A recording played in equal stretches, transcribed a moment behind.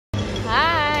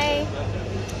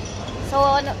So,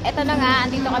 eto na nga,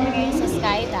 andito kami ngayon sa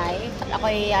Skydive. At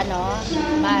ako'y,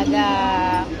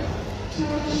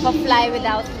 mag-fly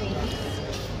without wings.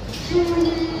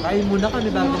 Kain muna kami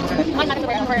bago mag-fly. Kain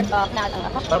natin sa first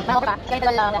na pa. Kaya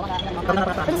ito lang ako.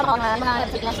 Ito sa mga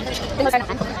fitness. Ito sa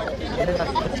nakan.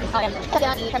 Okay. Kasi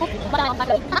marami akong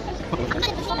pagkain.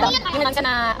 Yung lang siya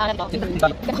na, ito.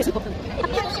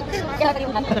 Kaya natin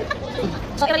yung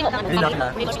so, kaya rin yung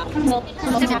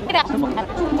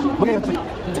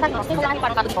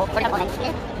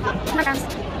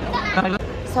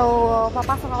So,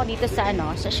 papasok ako dito sa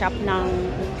sa shop ng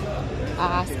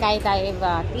Skydive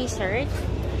t-shirt.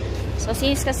 So,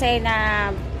 since kasi na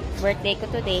birthday ko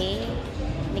today,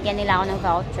 bigyan nila ako ng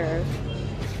voucher.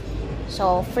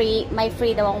 So, may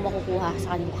free daw akong makukuha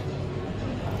sa kanila.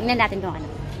 Tingnan natin kung ano.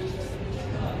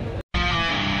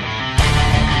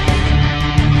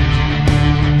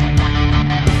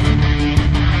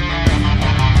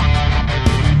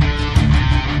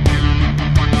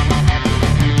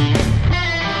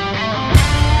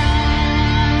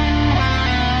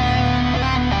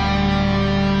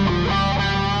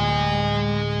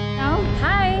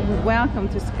 Welcome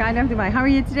to Skydive Dubai. How are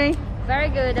you today? Very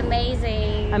good,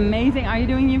 amazing. Amazing. Are you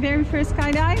doing your very first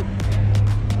skydive?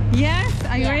 Yes?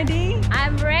 Are you ready?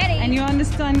 I'm ready. And you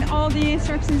understand all the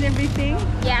instructions, everything?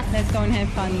 Yes. Let's go and have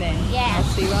fun then. Yes. I'll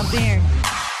see you up there.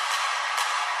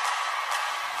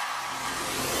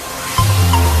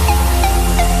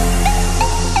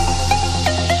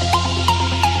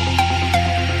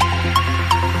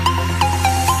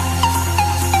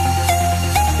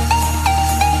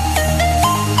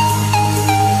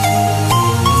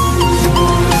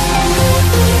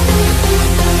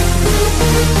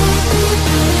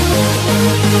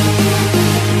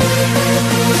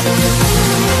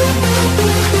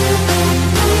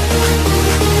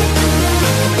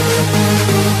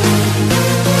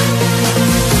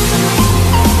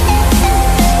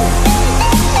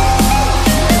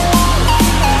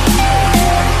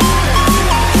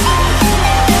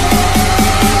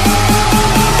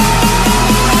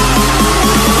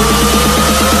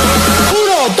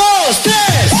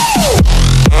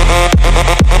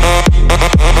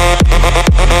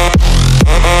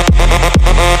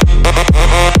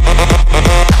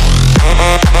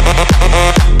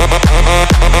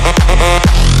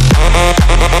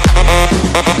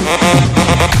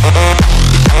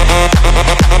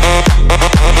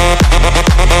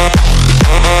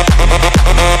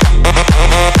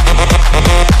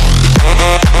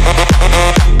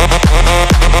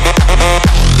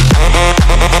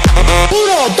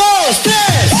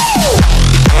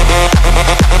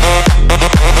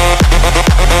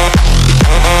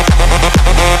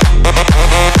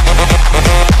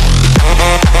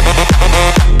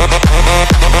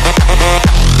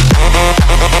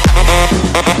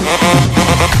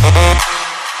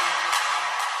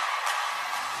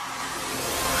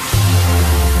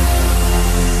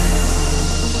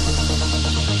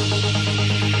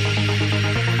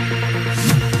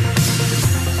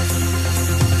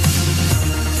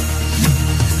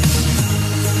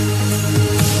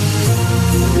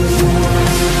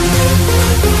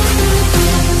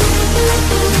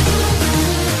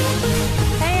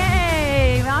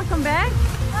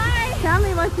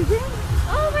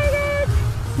 Oh my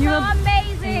god!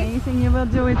 Amazing. You will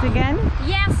do it again?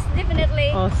 Yes, definitely.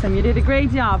 Awesome. You did a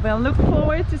great job. I'll look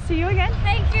forward to see you again.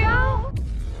 Thank you.